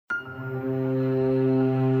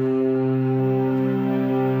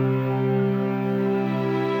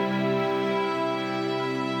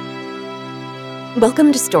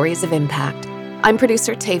Welcome to Stories of Impact. I'm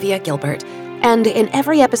producer Tavia Gilbert, and in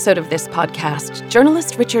every episode of this podcast,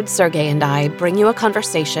 journalist Richard Sergay and I bring you a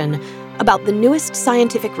conversation about the newest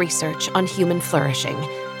scientific research on human flourishing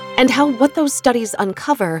and how what those studies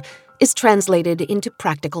uncover is translated into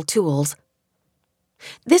practical tools.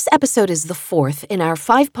 This episode is the fourth in our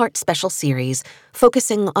 5-part special series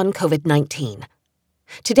focusing on COVID-19.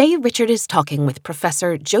 Today, Richard is talking with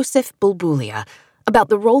Professor Joseph Bulbulia about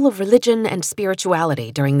the role of religion and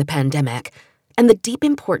spirituality during the pandemic and the deep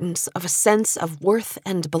importance of a sense of worth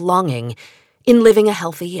and belonging in living a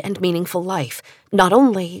healthy and meaningful life, not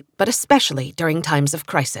only, but especially during times of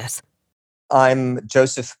crisis. I'm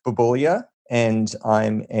Joseph Bulbulia, and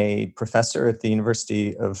I'm a professor at the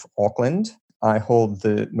University of Auckland. I hold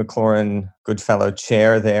the Maclaurin Goodfellow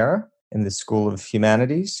Chair there in the School of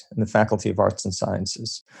Humanities and the Faculty of Arts and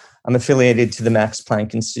Sciences. I'm affiliated to the Max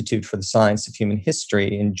Planck Institute for the Science of Human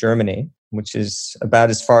History in Germany, which is about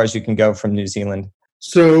as far as you can go from New Zealand.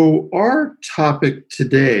 So our topic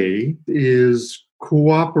today is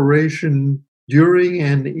cooperation during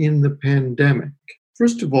and in the pandemic.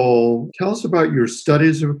 First of all, tell us about your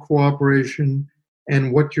studies of cooperation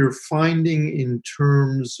and what you're finding in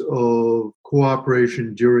terms of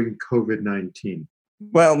cooperation during COVID-19.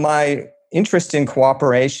 Well, my interest in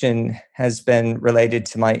cooperation has been related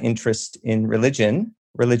to my interest in religion.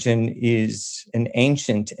 Religion is an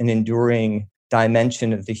ancient and enduring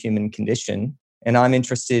dimension of the human condition, and I'm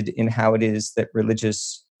interested in how it is that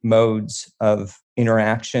religious modes of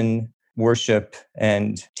interaction, worship,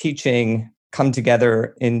 and teaching come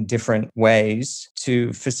together in different ways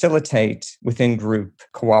to facilitate within group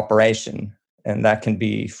cooperation. And that can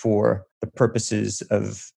be for the purposes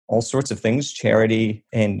of all sorts of things, charity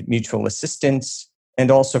and mutual assistance,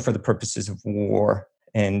 and also for the purposes of war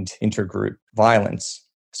and intergroup violence.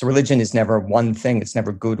 So religion is never one thing. It's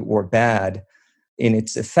never good or bad in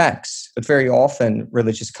its effects. But very often,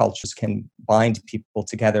 religious cultures can bind people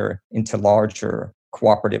together into larger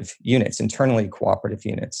cooperative units, internally cooperative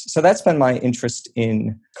units. So that's been my interest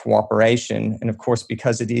in cooperation. And of course,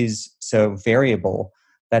 because it is so variable,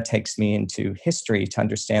 that takes me into history to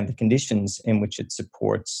understand the conditions in which it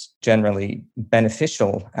supports generally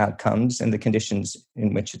beneficial outcomes and the conditions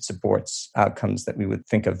in which it supports outcomes that we would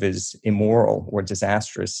think of as immoral or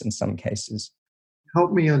disastrous in some cases.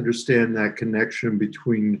 Help me understand that connection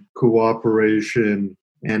between cooperation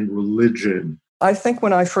and religion. I think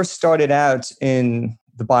when I first started out in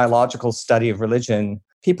the biological study of religion,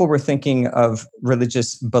 people were thinking of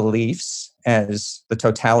religious beliefs as the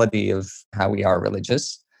totality of how we are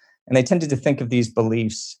religious. And they tended to think of these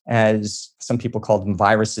beliefs as, some people called them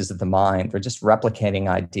viruses of the mind. They're just replicating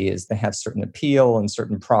ideas. They have certain appeal and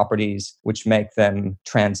certain properties which make them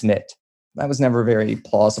transmit. That was never very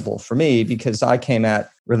plausible for me because I came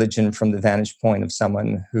at religion from the vantage point of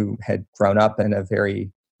someone who had grown up in a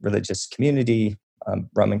very religious community,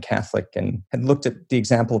 Roman Catholic, and had looked at the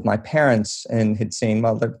example of my parents and had seen,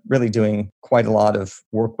 well, they're really doing quite a lot of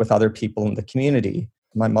work with other people in the community.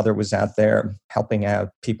 My mother was out there helping out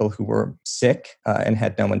people who were sick and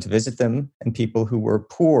had no one to visit them, and people who were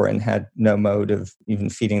poor and had no mode of even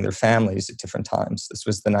feeding their families at different times. This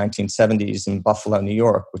was the 1970s in Buffalo, New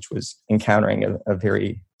York, which was encountering a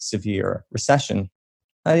very severe recession.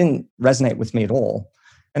 That didn't resonate with me at all.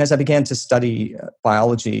 And as I began to study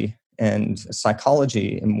biology and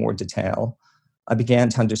psychology in more detail, I began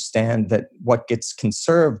to understand that what gets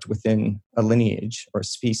conserved within a lineage or a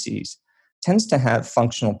species tends to have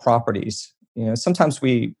functional properties. Sometimes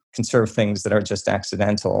we conserve things that are just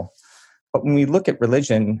accidental. But when we look at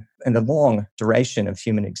religion and the long duration of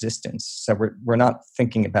human existence, so we're not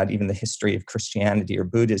thinking about even the history of Christianity or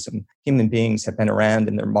Buddhism. Human beings have been around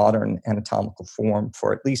in their modern anatomical form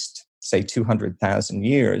for at least, say, 200,000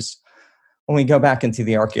 years. When we go back into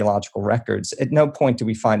the archaeological records, at no point do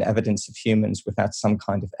we find evidence of humans without some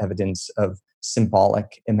kind of evidence of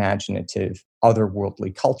symbolic, imaginative,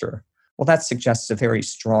 otherworldly culture. Well, that suggests a very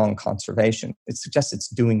strong conservation. It suggests it's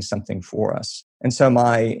doing something for us. And so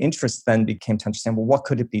my interest then became to understand, well, what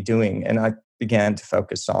could it be doing? And I began to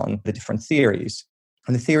focus on the different theories.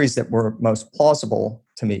 And the theories that were most plausible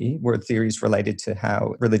to me were theories related to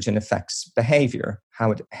how religion affects behavior,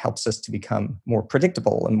 how it helps us to become more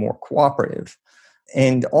predictable and more cooperative,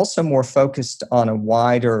 and also more focused on a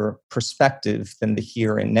wider perspective than the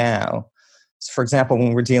here and now. So for example,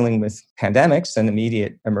 when we're dealing with pandemics and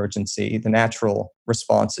immediate emergency, the natural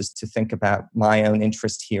response is to think about my own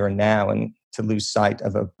interest here and now and to lose sight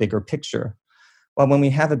of a bigger picture. Well, when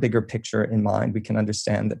we have a bigger picture in mind, we can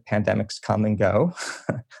understand that pandemics come and go.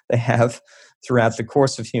 They have throughout the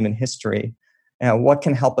course of human history. Now, what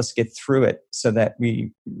can help us get through it so that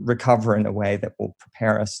we recover in a way that will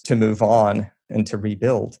prepare us to move on and to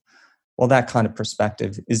rebuild? Well, that kind of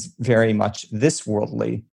perspective is very much this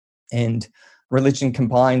worldly. And religion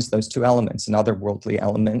combines those two elements, an otherworldly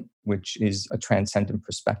element, which is a transcendent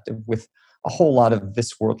perspective, with a whole lot of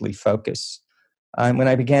this worldly focus. And when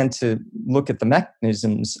I began to look at the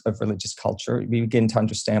mechanisms of religious culture, we begin to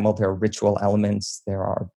understand, well, there are ritual elements, there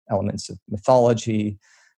are elements of mythology,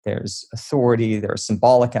 there's authority, there are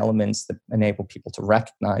symbolic elements that enable people to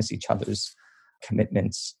recognize each other's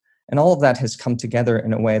commitments. And all of that has come together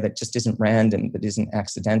in a way that just isn't random, that isn't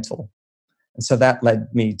accidental. And so that led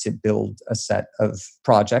me to build a set of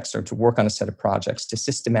projects, or to work on a set of projects to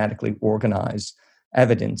systematically organize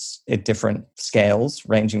evidence at different scales,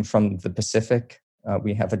 ranging from the Pacific.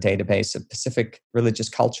 We have a database of Pacific religious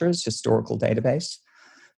cultures, historical database,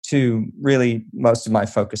 to really most of my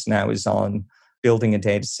focus now is on building a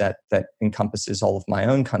data set that encompasses all of my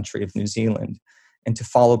own country of New Zealand, and to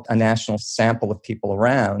follow a national sample of people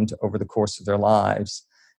around over the course of their lives,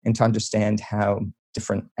 and to understand how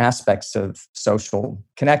different aspects of social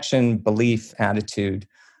connection, belief, attitude,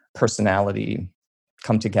 personality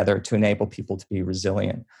come together to enable people to be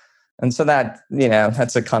resilient. And so that,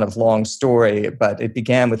 that's a kind of long story, but it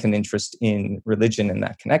began with an interest in religion and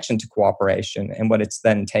that connection to cooperation. And what it's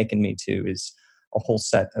then taken me to is a whole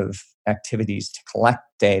set of activities to collect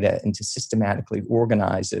data and to systematically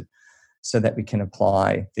organize it so that we can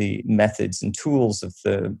apply the methods and tools of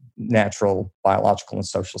the natural, biological, and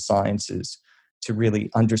social sciences to really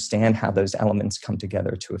understand how those elements come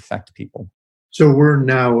together to affect people. So we're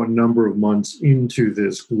now a number of months into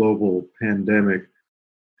this global pandemic.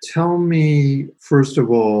 Tell me, first of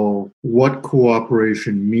all, what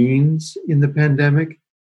cooperation means in the pandemic,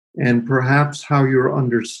 and perhaps how your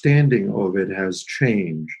understanding of it has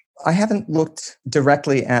changed. I haven't looked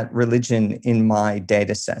directly at religion in my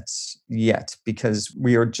data sets yet, because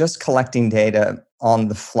we are just collecting data on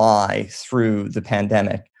the fly through the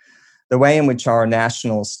pandemic. The way in which our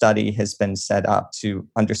national study has been set up to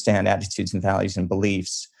understand attitudes and values and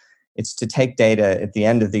beliefs, it's to take data at the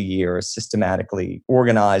end of the year, systematically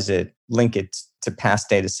organize it, link it to past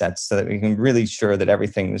data sets so that we can really sure that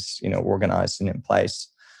everything's organized and in place.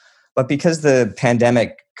 But because the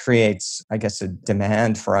pandemic creates, I guess, a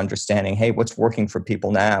demand for understanding, hey, what's working for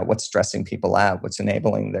people now? What's stressing people out? What's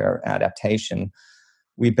enabling their adaptation?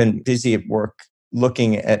 We've been busy at work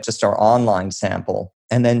looking at just our online sample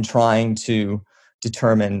and then trying to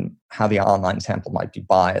determine how the online sample might be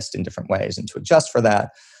biased in different ways and to adjust for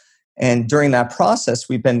that. And during that process,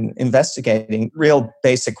 we've been investigating real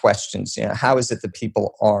basic questions. How is it that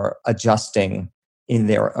people are adjusting in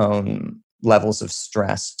their own levels of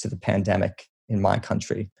stress to the pandemic in my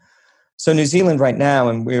country? So New Zealand right now,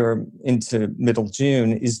 and we're into middle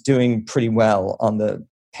June, is doing pretty well on the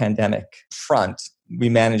pandemic front. We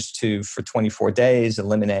managed to, for 24 days,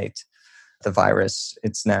 eliminate the virus.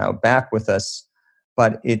 It's now back with us,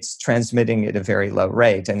 but it's transmitting at a very low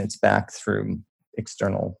rate, and it's back through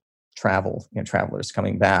external travel, travelers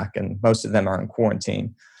coming back, and most of them are in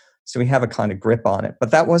quarantine. So we have a kind of grip on it. But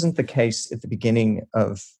that wasn't the case at the beginning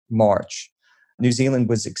of March. New Zealand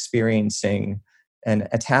was experiencing an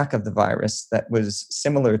attack of the virus that was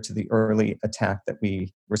similar to the early attack that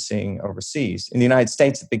we were seeing overseas. In the United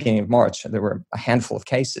States, at the beginning of March, there were a handful of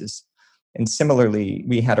cases. And similarly,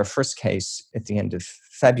 we had our first case at the end of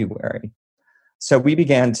February. So we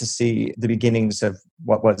began to see the beginnings of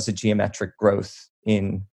what was a geometric growth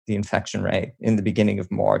in the infection rate in the beginning of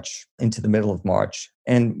March into the middle of March.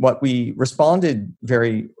 And what we responded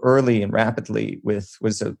very early and rapidly with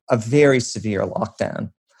was a very severe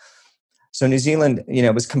lockdown. So New Zealand,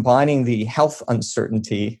 was combining the health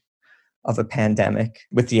uncertainty of a pandemic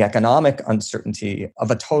with the economic uncertainty of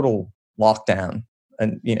a total lockdown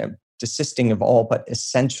and, desisting of all but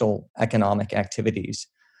essential economic activities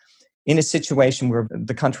in a situation where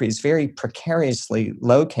the country is very precariously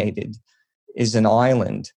located, is an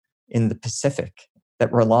island in the Pacific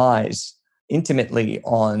that relies intimately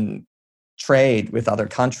on trade with other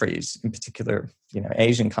countries, in particular,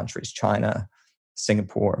 Asian countries, China,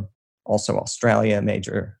 Singapore, also Australia, a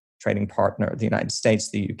major trading partner of the United States,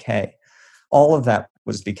 the UK. All of that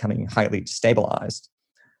was becoming highly destabilized.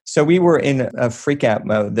 So we were in a freak-out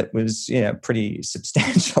mode that was, pretty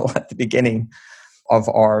substantial at the beginning of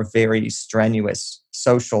our very strenuous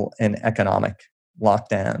social and economic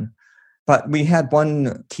lockdown. But we had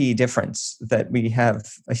one key difference, that we have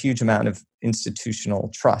a huge amount of institutional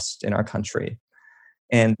trust in our country.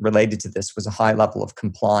 And related to this was a high level of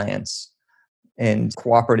compliance and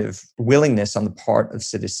cooperative willingness on the part of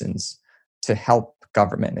citizens to help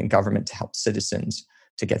government and government to help citizens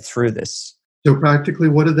to get through this So practically,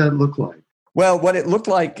 what did that look like? Well, what it looked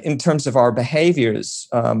like in terms of our behaviors,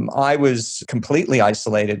 I was completely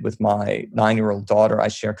isolated with my 9-year-old daughter. I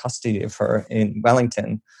share custody of her in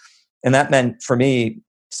Wellington. And that meant for me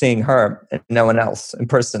seeing her and no one else in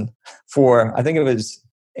person for, I think it was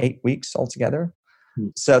 8 weeks altogether.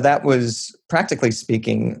 So that was, practically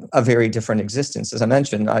speaking, a very different existence. As I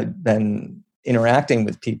mentioned, I'd been interacting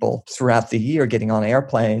with people throughout the year, getting on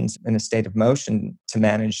airplanes in a state of motion to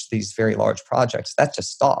manage these very large projects. That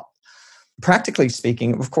just stopped. Practically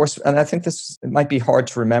speaking, of course, and I think it might be hard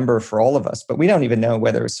to remember for all of us, but we don't even know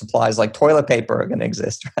whether supplies like toilet paper are going to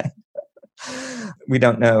exist, right? We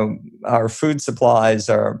don't know our food supplies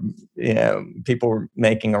are, people were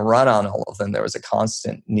making a run on all of them. There was a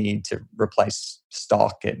constant need to replace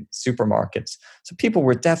stock in supermarkets. So people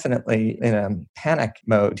were definitely in a panic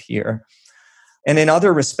mode here. And in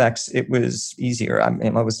other respects, it was easier.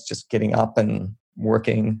 I was just getting up and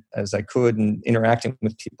working as I could and interacting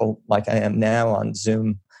with people like I am now on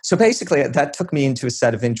Zoom. So basically, that took me into a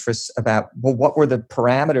set of interests about, well, what were the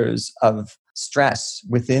parameters of stress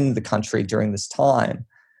within the country during this time?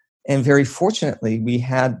 And very fortunately, we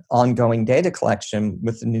had ongoing data collection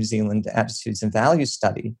with the New Zealand Attitudes and Values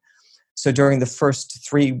Study. So during the first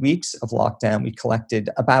 3 weeks of lockdown, we collected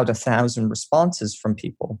about 1,000 responses from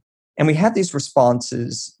people. And we had these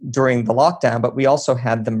responses during the lockdown, but we also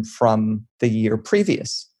had them from the year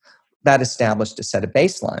previous. That established a set of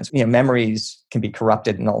baselines. Memories can be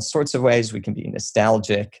corrupted in all sorts of ways. We can be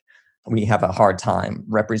nostalgic. We have a hard time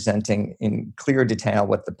representing in clear detail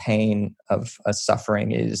what the pain of a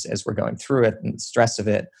suffering is as we're going through it and the stress of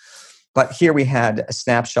it. But here we had a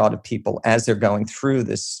snapshot of people as they're going through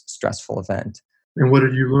this stressful event. And what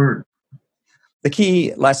did you learn? The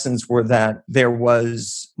key lessons were that there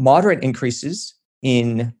was moderate increases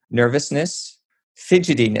in nervousness,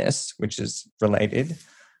 fidgetiness, which is related.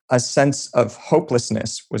 A sense of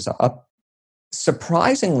hopelessness was up.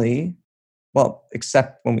 Surprisingly, well,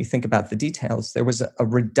 except when we think about the details, there was a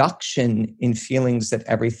reduction in feelings that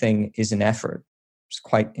everything is an effort. It's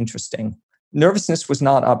quite interesting. Nervousness was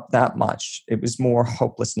not up that much. It was more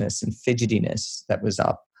hopelessness and fidgetiness that was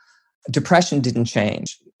up. Depression didn't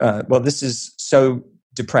change. This is so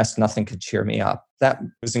depressed, nothing could cheer me up. That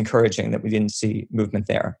was encouraging that we didn't see movement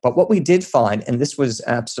there. But what we did find, and this was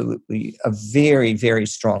absolutely a very, very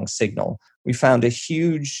strong signal, we found a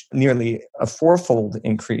huge, nearly a 4-fold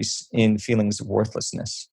increase in feelings of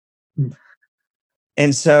worthlessness. Mm.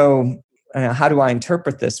 And so how do I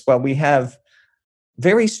interpret this? Well, we have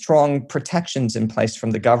very strong protections in place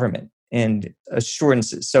from the government and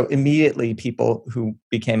assurances. So immediately people who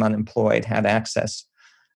became unemployed had access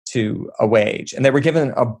to a wage, and they were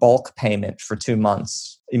given a bulk payment for 2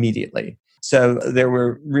 months immediately. So there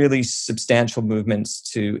were really substantial movements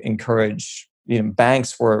to encourage,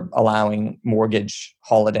 banks were allowing mortgage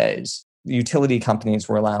holidays. Utility companies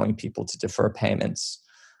were allowing people to defer payments.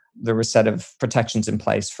 There were a set of protections in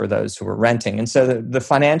place for those who were renting. And so the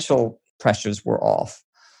financial pressures were off.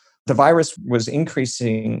 The virus was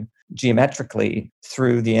increasing geometrically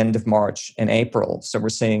through the end of March and April. So we're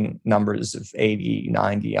seeing numbers of 80,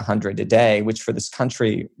 90, 100 a day, which for this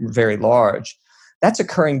country are very large. That's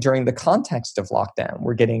occurring during the context of lockdown.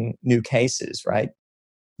 We're getting new cases, right?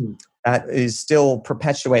 That is still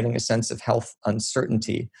perpetuating a sense of health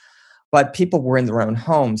uncertainty. But people were in their own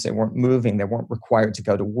homes. They weren't moving. They weren't required to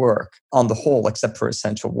go to work on the whole, except for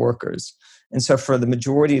essential workers. And so for the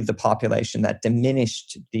majority of the population, that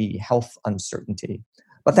diminished the health uncertainty.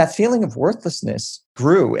 But that feeling of worthlessness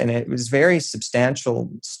grew, and it was very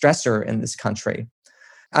substantial stressor in this country.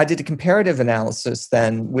 I did a comparative analysis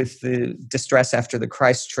then with the distress after the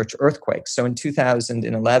Christchurch earthquake. So in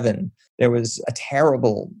 2011, there was a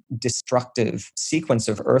terrible, destructive sequence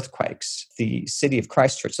of earthquakes. The city of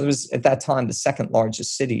Christchurch, so it was at that time the second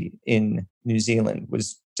largest city in New Zealand,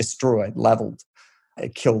 was destroyed, leveled.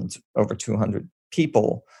 It killed over 200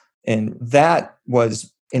 people. And that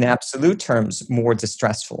was, in absolute terms, more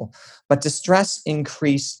distressful. But distress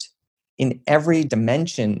increased in every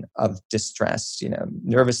dimension of distress,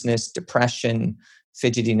 nervousness, depression,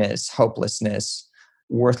 fidgetiness, hopelessness,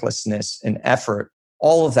 worthlessness, and effort.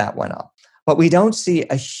 All of that went up. But we don't see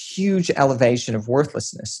a huge elevation of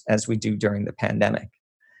worthlessness as we do during the pandemic.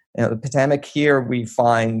 The pandemic here, we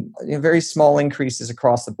find very small increases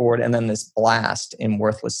across the board, and then this blast in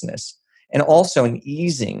worthlessness, and also an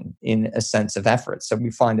easing in a sense of effort. So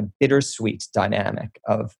we find a bittersweet dynamic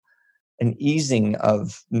of an easing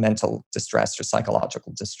of mental distress or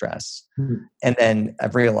psychological distress, and then a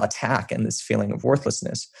real attack and this feeling of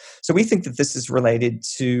worthlessness. So we think that this is related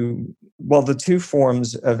to, the two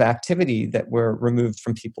forms of activity that were removed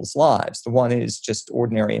from people's lives. The one is just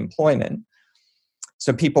ordinary employment,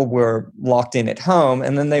 So people were locked in at home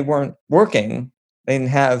and then they weren't working. They didn't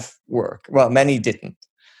have work. Well, many didn't.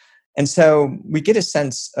 And so we get a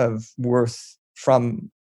sense of worth from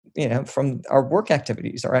our work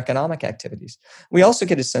activities, our economic activities. We also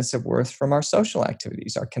get a sense of worth from our social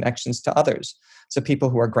activities, our connections to others. So people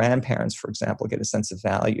who are grandparents, for example, get a sense of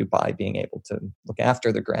value by being able to look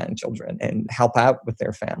after their grandchildren and help out with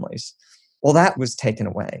their families. Well, that was taken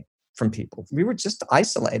away from people. We were just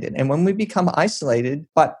isolated. And when we become isolated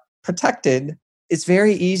but protected, it's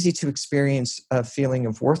very easy to experience a feeling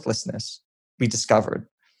of worthlessness, we discovered.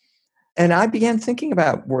 And I began thinking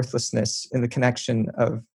about worthlessness in the connection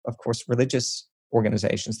of course, religious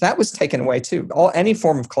organizations. That was taken away too. Any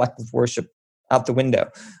form of collective worship out the window.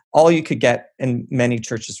 All you could get, and many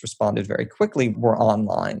churches responded very quickly, were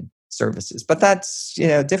online services. But that's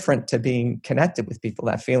different to being connected with people.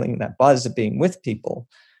 That feeling, that buzz of being with people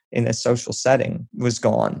in a social setting was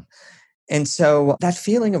gone. And so that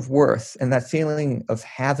feeling of worth and that feeling of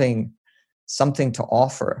having something to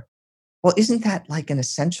offer, well, isn't that like an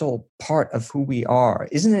essential part of who we are?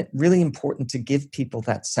 Isn't it really important to give people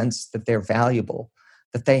that sense that they're valuable,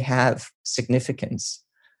 that they have significance?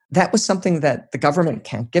 That was something that the government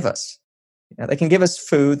can't give us. They can give us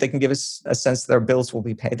food, they can give us a sense that our bills will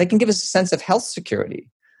be paid, they can give us a sense of health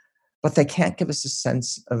security, but they can't give us a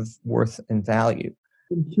sense of worth and value.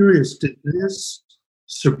 I'm curious, did this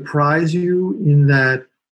surprise you in that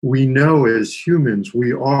we know as humans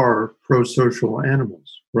we are pro-social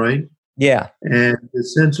animals, right? Yeah. And the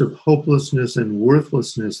sense of hopelessness and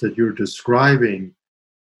worthlessness that you're describing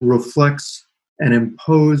reflects an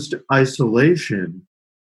imposed isolation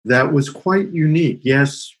that was quite unique.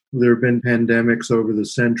 Yes, there have been pandemics over the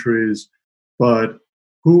centuries, but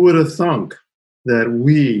who would have thunk that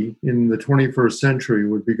we in the 21st century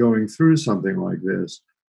would be going through something like this?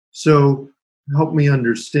 So help me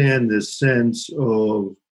understand this sense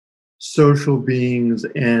of social beings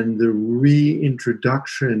and the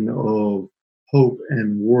reintroduction of hope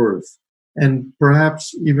and worth, and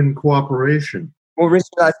perhaps even cooperation. Well,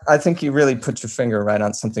 Richard, I think you really put your finger right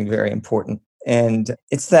on something very important. And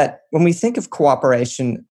it's that when we think of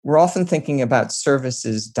cooperation, we're often thinking about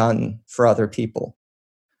services done for other people.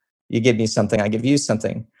 You give me something, I give you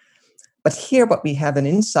something. But here, what we have an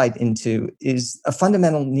insight into is a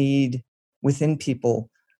fundamental need within people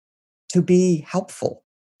to be helpful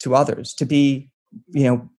to others, to be,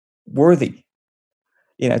 worthy,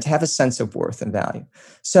 to have a sense of worth and value.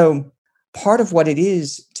 So part of what it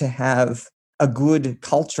is to have a good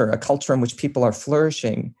culture, a culture in which people are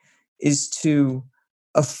flourishing, is to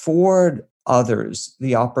afford others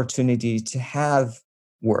the opportunity to have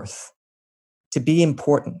worth, to be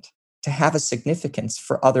important, to have a significance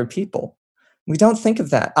for other people. We don't think of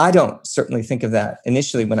that. I don't certainly think of that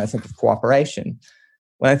initially when I think of cooperation.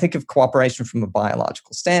 When I think of cooperation from a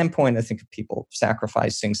biological standpoint, I think of people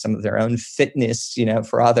sacrificing some of their own fitness,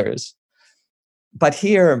 for others. But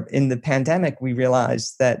here in the pandemic, we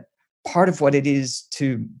realized that part of what it is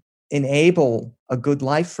to enable a good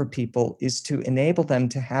life for people is to enable them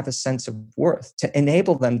to have a sense of worth, to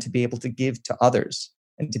enable them to be able to give to others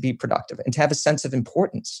and to be productive and to have a sense of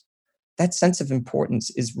importance. That sense of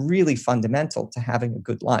importance is really fundamental to having a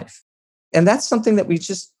good life. And that's something that we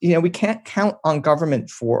just, we can't count on government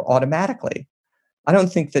for automatically. I don't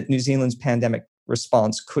think that New Zealand's pandemic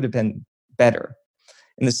response could have been better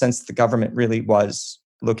in the sense that the government really was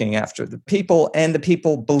looking after the people, and the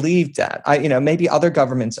people believed that. Maybe other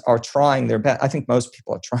governments are trying their best. I think most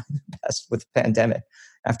people are trying their best with the pandemic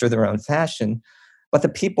after their own fashion. But the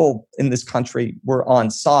people in this country were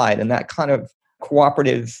on side, and that kind of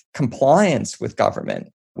cooperative compliance with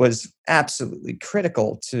government was absolutely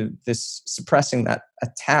critical to this suppressing that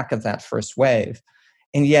attack of that first wave.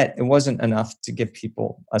 And yet it wasn't enough to give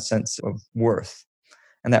people a sense of worth.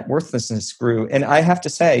 And that worthlessness grew. And I have to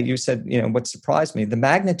say, you said, what surprised me, the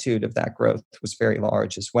magnitude of that growth was very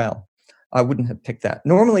large as well. I wouldn't have picked that.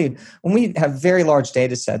 Normally, when we have very large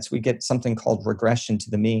data sets, we get something called regression to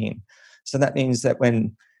the mean. So that means that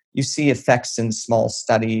when you see effects in small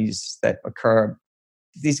studies that occur,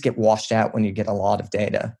 these get washed out when you get a lot of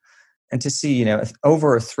data. And to see,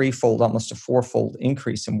 over a threefold, almost a fourfold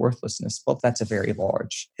increase in worthlessness, well, that's a very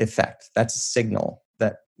large effect. That's a signal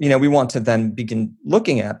that, we want to then begin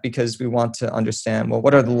looking at, because we want to understand, well,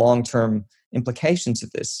 what are the long-term implications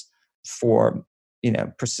of this for,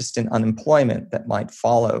 persistent unemployment that might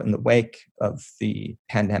follow in the wake of the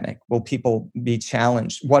pandemic? Will people be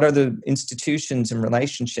challenged? What are the institutions and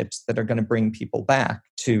relationships that are going to bring people back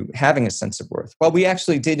to having a sense of worth? Well, we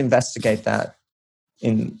actually did investigate that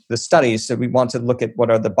in the studies. So we want to look at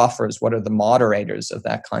what are the buffers, what are the moderators of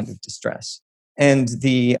that kind of distress. And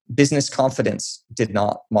the business confidence did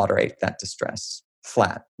not moderate that distress.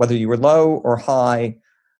 Flat. Whether you were low or high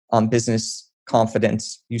on business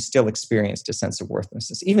confidence, you still experienced a sense of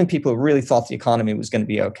worthlessness. Even people who really thought the economy was going to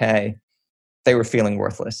be okay, they were feeling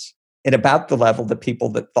worthless at about the level that people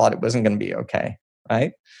that thought it wasn't going to be okay,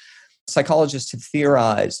 right? Psychologists have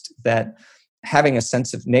theorized that having a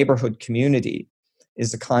sense of neighborhood community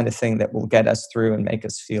is the kind of thing that will get us through and make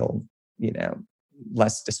us feel,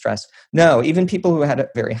 less distressed. No, even people who had a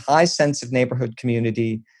very high sense of neighborhood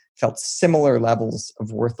community felt similar levels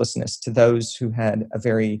of worthlessness to those who had a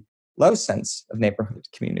very low sense of neighborhood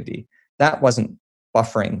community. That wasn't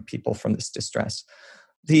buffering people from this distress.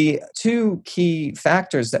 The two key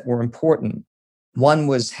factors that were important, one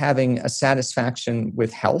was having a satisfaction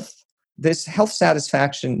with health. This health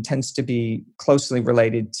satisfaction tends to be closely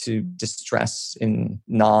related to distress in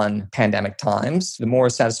non-pandemic times. The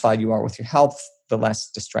more satisfied you are with your health, the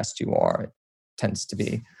less distressed you are, it tends to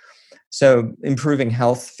be. So improving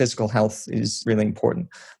health, physical health is really important.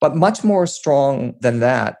 But much more strong than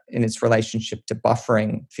that in its relationship to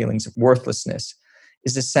buffering feelings of worthlessness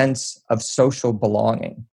is a sense of social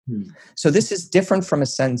belonging. So this is different from a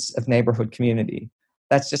sense of neighborhood community.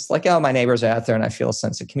 That's just like, oh, my neighbors are out there and I feel a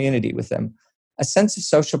sense of community with them. A sense of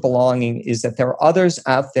social belonging is that there are others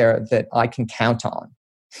out there that I can count on.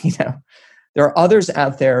 There are others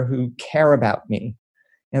out there who care about me,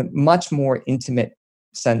 and much more intimate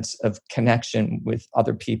sense of connection with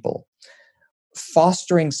other people.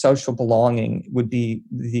 Fostering social belonging would be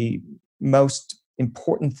the most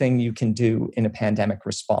important thing you can do in a pandemic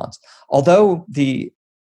response. Although the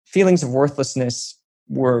feelings of worthlessness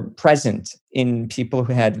were present in people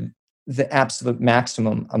who had the absolute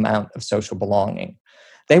maximum amount of social belonging,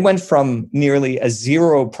 they went from nearly a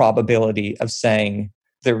zero probability of saying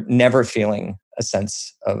they're never feeling a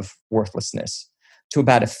sense of worthlessness to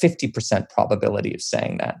about a 50% probability of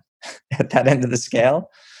saying that. At that end of the scale,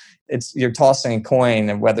 you're tossing a coin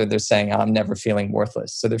of whether they're saying, I'm never feeling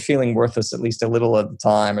worthless. So they're feeling worthless at least a little of the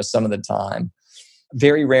time or some of the time.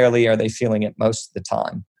 Very rarely are they feeling it most of the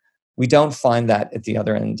time. We don't find that at the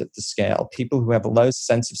other end of the scale. People who have a low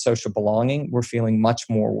sense of social belonging were feeling much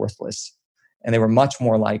more worthless. And they were much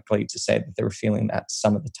more likely to say that they were feeling that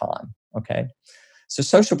some of the time. Okay. So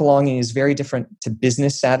social belonging is very different to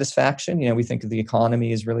business satisfaction. We think of the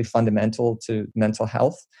economy as really fundamental to mental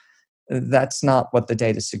health. That's not what the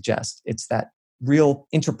data suggests. It's that real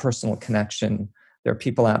interpersonal connection. There are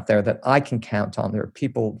people out there that I can count on. There are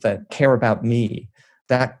people that care about me.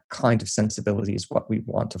 That kind of sensibility is what we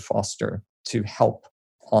want to foster to help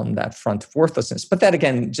on that front of worthlessness. But that,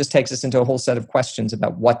 again, just takes us into a whole set of questions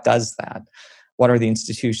about what does that? What are the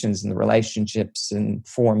institutions and the relationships and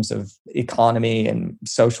forms of economy and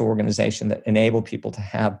social organization that enable people to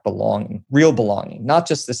have belonging, real belonging, not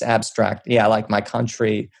just this abstract, I like my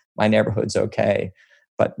country, my neighborhood's okay,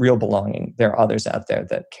 but real belonging. There are others out there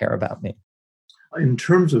that care about me. In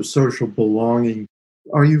terms of social belonging,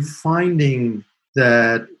 are you finding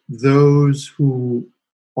that those who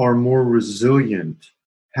are more resilient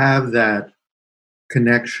have that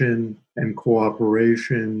connection and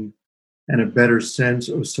cooperation and a better sense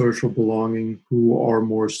of social belonging who are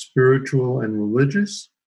more spiritual and religious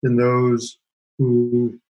than those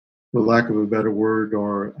who, for lack of a better word,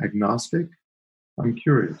 are agnostic? I'm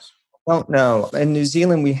curious. Well, no. In New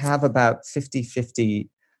Zealand, we have about 50-50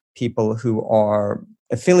 people who are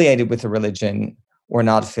affiliated with a religion or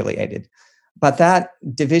not affiliated. But that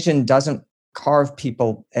division doesn't carve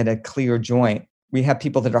people at a clear joint. We have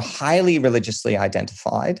people that are highly religiously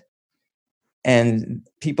identified, and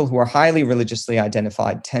people who are highly religiously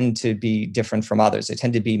identified tend to be different from others. They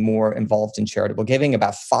tend to be more involved in charitable giving,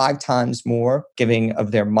 about 5 times more giving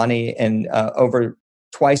of their money, and over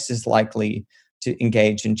twice as likely to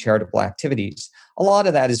engage in charitable activities. A lot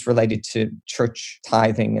of that is related to church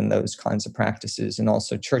tithing and those kinds of practices, and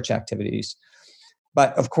also church activities.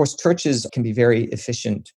 But of course, churches can be very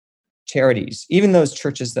efficient charities. Even those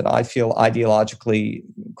churches that I feel ideologically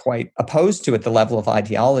quite opposed to at the level of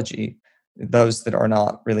ideology, those that are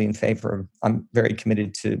not really in favor of, I'm very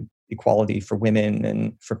committed to equality for women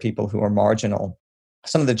and for people who are marginal.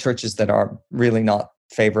 Some of the churches that are really not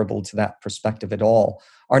favorable to that perspective at all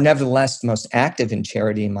are nevertheless the most active in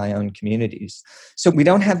charity in my own communities. So we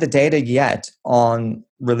don't have the data yet on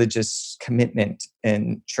religious commitment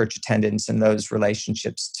and church attendance and those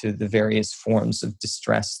relationships to the various forms of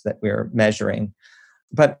distress that we're measuring.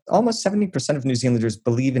 But almost 70% of New Zealanders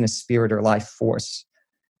believe in a spirit or life force.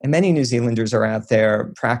 And many New Zealanders are out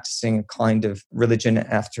there practicing a kind of religion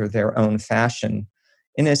after their own fashion.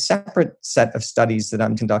 In a separate set of studies that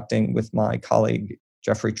I'm conducting with my colleague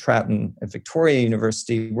Jeffrey Troughton at Victoria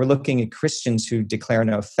University, we're looking at Christians who declare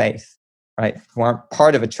no faith, right? Who aren't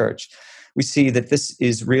part of a church. We see that this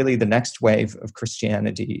is really the next wave of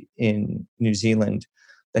Christianity in New Zealand.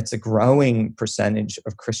 That's a growing percentage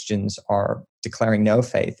of Christians are declaring no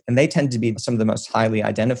faith. And they tend to be some of the most highly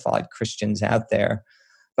identified Christians out there.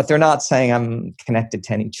 But they're not saying I'm connected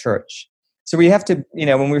to any church. So we have to,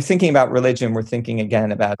 when we're thinking about religion, we're thinking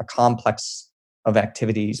again about a complex of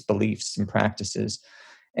activities, beliefs, and practices.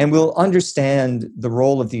 And we'll understand the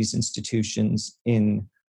role of these institutions in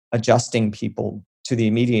adjusting people to the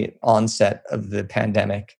immediate onset of the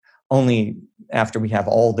pandemic only after we have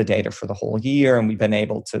all the data for the whole year and we've been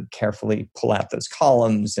able to carefully pull out those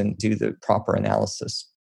columns and do the proper analysis.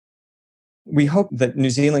 We hope that New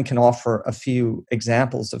Zealand can offer a few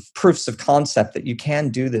examples of proofs of concept that you can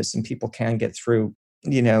do this and people can get through,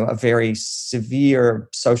 a very severe,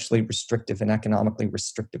 socially restrictive and economically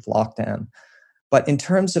restrictive lockdown. But in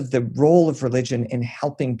terms of the role of religion in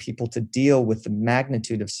helping people to deal with the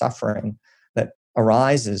magnitude of suffering that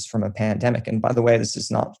arises from a pandemic, and by the way, this is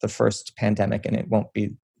not the first pandemic and it won't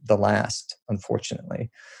be the last, unfortunately.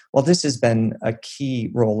 Well, this has been a key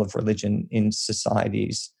role of religion in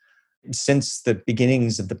societies since the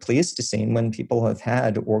beginnings of the Pleistocene, when people have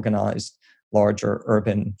had organized larger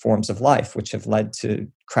urban forms of life, which have led to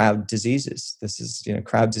crowd diseases. This is,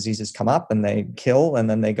 crowd diseases come up and they kill and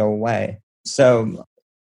then they go away. So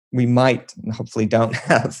we might, and hopefully don't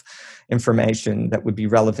have information that would be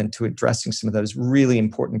relevant to addressing some of those really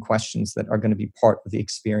important questions that are going to be part of the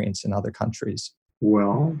experience in other countries.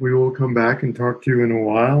 Well, we will come back and talk to you in a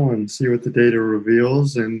while and see what the data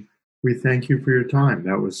reveals. And we thank you for your time.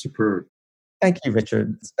 That was superb. Thank you,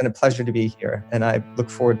 Richard. It's been a pleasure to be here, and I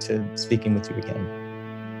look forward to speaking with you again.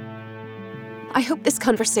 I hope this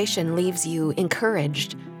conversation leaves you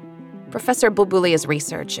encouraged. Professor Bulbulia's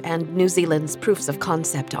research and New Zealand's proofs of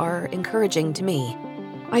concept are encouraging to me.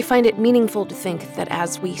 I find it meaningful to think that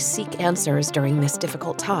as we seek answers during this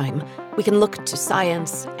difficult time, we can look to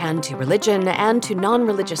science and to religion and to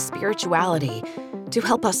non-religious spirituality to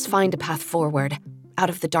help us find a path forward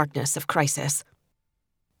out of the darkness of crisis.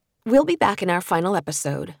 We'll be back in our final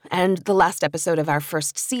episode, and the last episode of our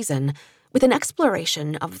first season, with an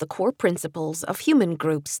exploration of the core principles of human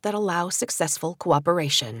groups that allow successful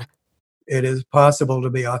cooperation. It is possible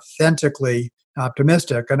to be authentically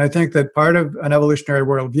optimistic. And I think that part of an evolutionary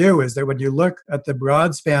worldview is that when you look at the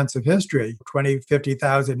broad spans of history, 20,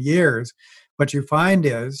 50,000 years, what you find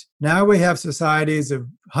is now we have societies of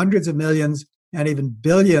hundreds of millions and even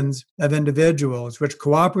billions of individuals, which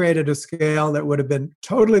cooperate at a scale that would have been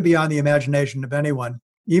totally beyond the imagination of anyone,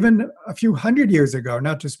 even a few hundred years ago,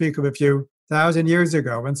 not to speak of a few thousand years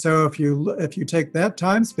ago. And so if you take that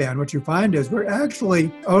time span, what you find is we're actually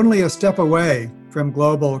only a step away from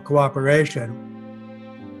global cooperation.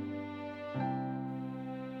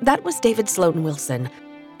 That was David Sloan Wilson,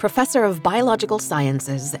 professor of biological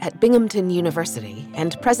sciences at Binghamton University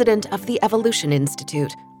and president of the Evolution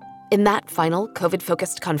Institute. In that final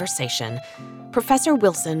COVID-focused conversation, Professor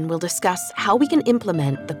Wilson will discuss how we can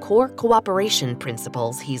implement the core cooperation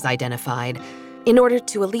principles he's identified in order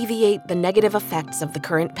to alleviate the negative effects of the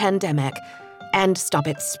current pandemic and stop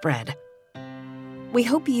its spread. We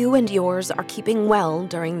hope you and yours are keeping well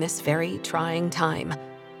during this very trying time.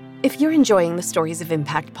 If you're enjoying the Stories of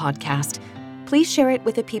Impact podcast, please share it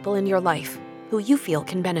with the people in your life who you feel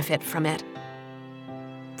can benefit from it.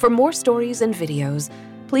 For more stories and videos,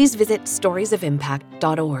 please visit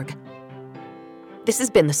storiesofimpact.org. This has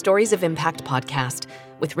been the Stories of Impact podcast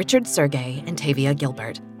with Richard Sergay and Tavia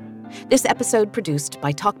Gilbert. This episode produced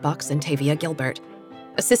by Talkbox and Tavia Gilbert.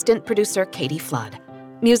 Assistant producer Katie Flood.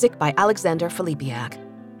 Music by Alexander Filipiak.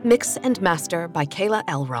 Mix and master by Kayla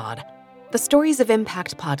Elrod. The Stories of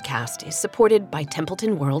Impact podcast is supported by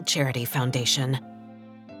Templeton World Charity Foundation.